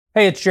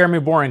Hey, it's Jeremy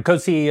Boring,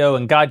 co-CEO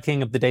and God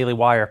King of the Daily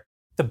Wire.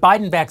 The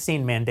Biden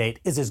vaccine mandate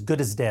is as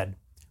good as dead.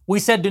 We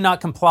said do not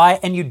comply,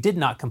 and you did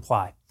not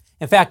comply.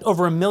 In fact,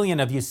 over 1 million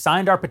of you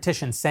signed our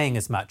petition saying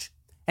as much.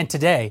 And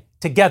today,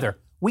 together,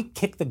 we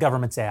kick the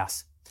government's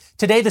ass.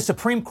 Today, the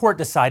Supreme Court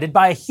decided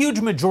by a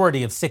huge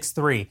majority of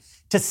 6-3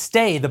 to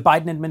stay the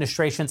Biden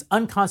administration's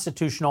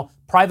unconstitutional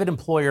private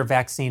employer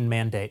vaccine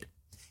mandate.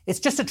 It's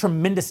just a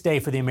tremendous day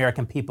for the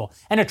American people,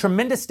 and a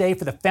tremendous day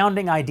for the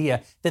founding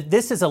idea that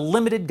this is a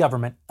limited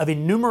government of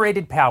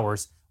enumerated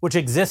powers which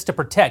exists to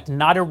protect,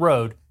 not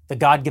erode, the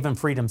God-given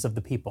freedoms of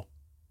the people.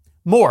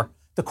 More,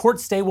 the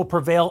court stay will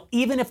prevail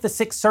even if the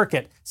Sixth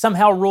Circuit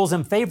somehow rules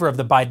in favor of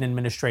the Biden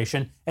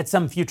administration at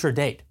some future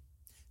date.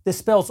 This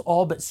spells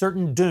all but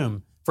certain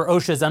doom for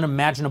OSHA's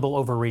unimaginable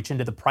overreach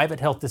into the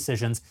private health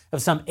decisions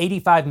of some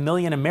 85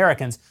 million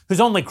Americans whose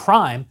only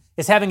crime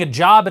is having a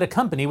job at a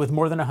company with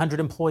more than 100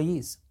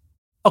 employees.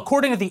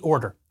 According to the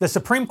order, the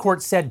Supreme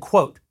Court said,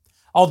 quote,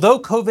 although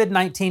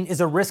COVID-19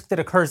 is a risk that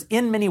occurs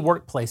in many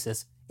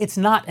workplaces, it's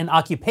not an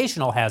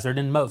occupational hazard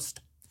in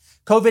most.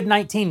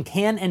 COVID-19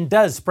 can and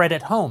does spread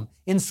at home,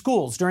 in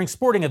schools, during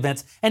sporting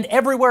events, and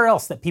everywhere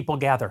else that people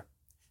gather.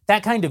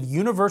 That kind of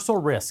universal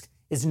risk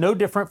is no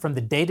different from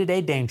the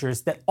day-to-day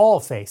dangers that all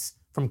face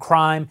from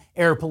crime,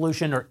 air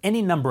pollution, or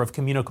any number of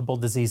communicable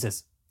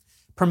diseases.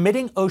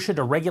 Permitting OSHA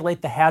to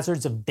regulate the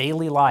hazards of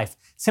daily life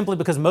simply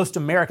because most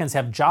Americans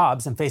have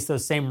jobs and face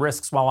those same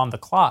risks while on the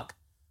clock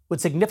would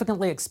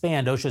significantly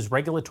expand OSHA's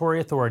regulatory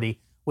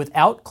authority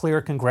without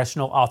clear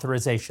congressional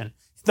authorization.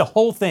 The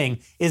whole thing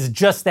is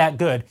just that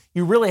good.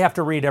 You really have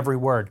to read every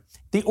word.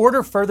 The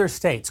order further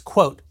states,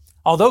 quote,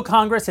 although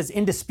Congress has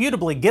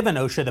indisputably given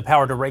OSHA the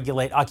power to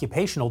regulate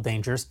occupational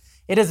dangers,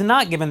 it has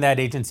not given that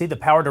agency the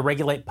power to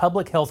regulate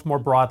public health more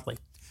broadly.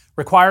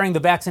 Requiring the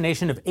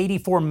vaccination of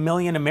 84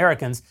 million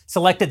Americans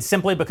selected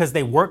simply because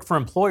they work for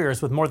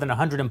employers with more than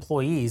 100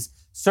 employees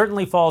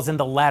certainly falls in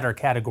the latter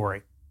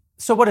category.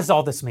 So what does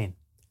all this mean?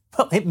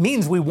 Well, it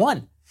means we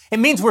won. It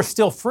means we're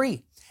still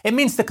free. It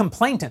means the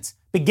complainants,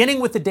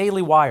 beginning with the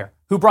Daily Wire,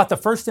 who brought the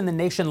first in the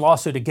nation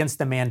lawsuit against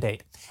the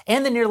mandate,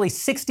 and the nearly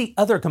 60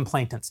 other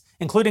complainants,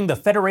 including the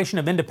Federation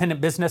of Independent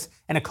Business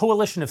and a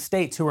coalition of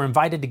states who were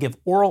invited to give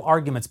oral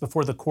arguments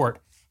before the court,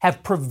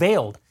 have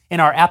prevailed in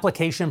our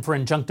application for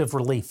injunctive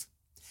relief.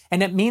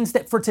 And it means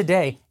that for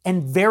today,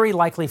 and very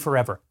likely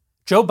forever,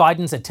 Joe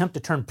Biden's attempt to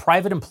turn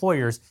private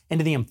employers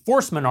into the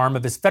enforcement arm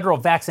of his federal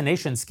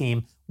vaccination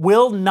scheme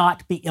will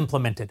not be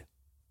implemented.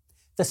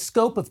 The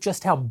scope of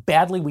just how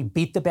badly we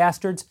beat the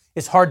bastards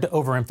is hard to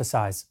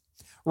overemphasize.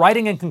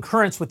 Writing in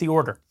concurrence with the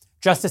order,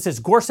 Justices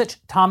Gorsuch,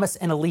 Thomas,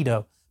 and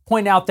Alito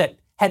point out that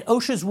had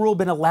OSHA's rule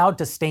been allowed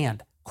to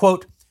stand,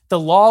 quote, the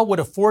law would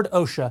afford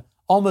OSHA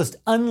almost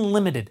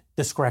unlimited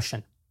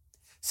discretion.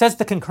 Says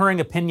the concurring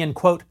opinion,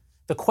 quote,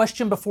 the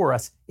question before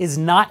us is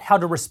not how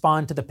to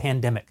respond to the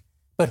pandemic,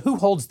 but who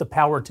holds the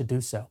power to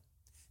do so.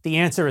 The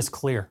answer is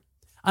clear.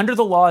 Under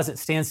the law as it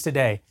stands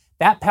today,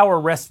 that power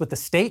rests with the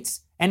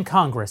states and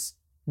Congress,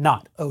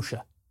 not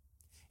OSHA.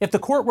 If the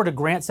court were to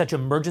grant such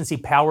emergency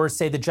powers,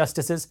 say the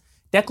justices,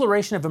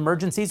 declaration of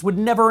emergencies would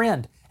never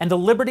end, and the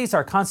liberties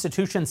our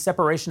Constitution's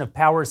separation of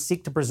powers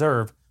seek to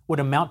preserve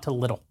would amount to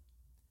little.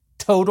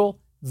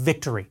 Total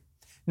victory.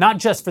 Not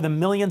just for the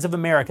millions of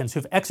Americans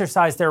who've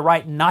exercised their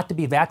right not to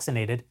be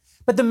vaccinated,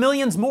 but the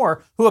millions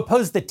more who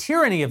oppose the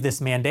tyranny of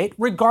this mandate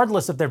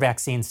regardless of their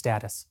vaccine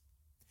status.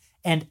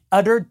 And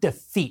utter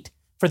defeat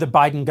for the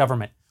Biden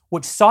government,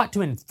 which sought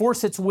to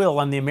enforce its will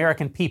on the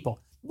American people,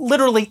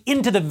 literally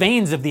into the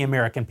veins of the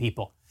American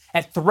people,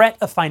 at threat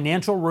of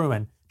financial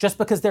ruin just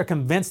because they're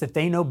convinced that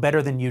they know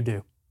better than you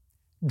do.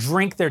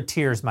 Drink their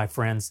tears, my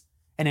friends,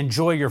 and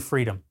enjoy your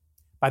freedom.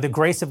 By the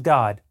grace of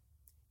God,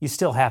 you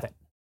still have it.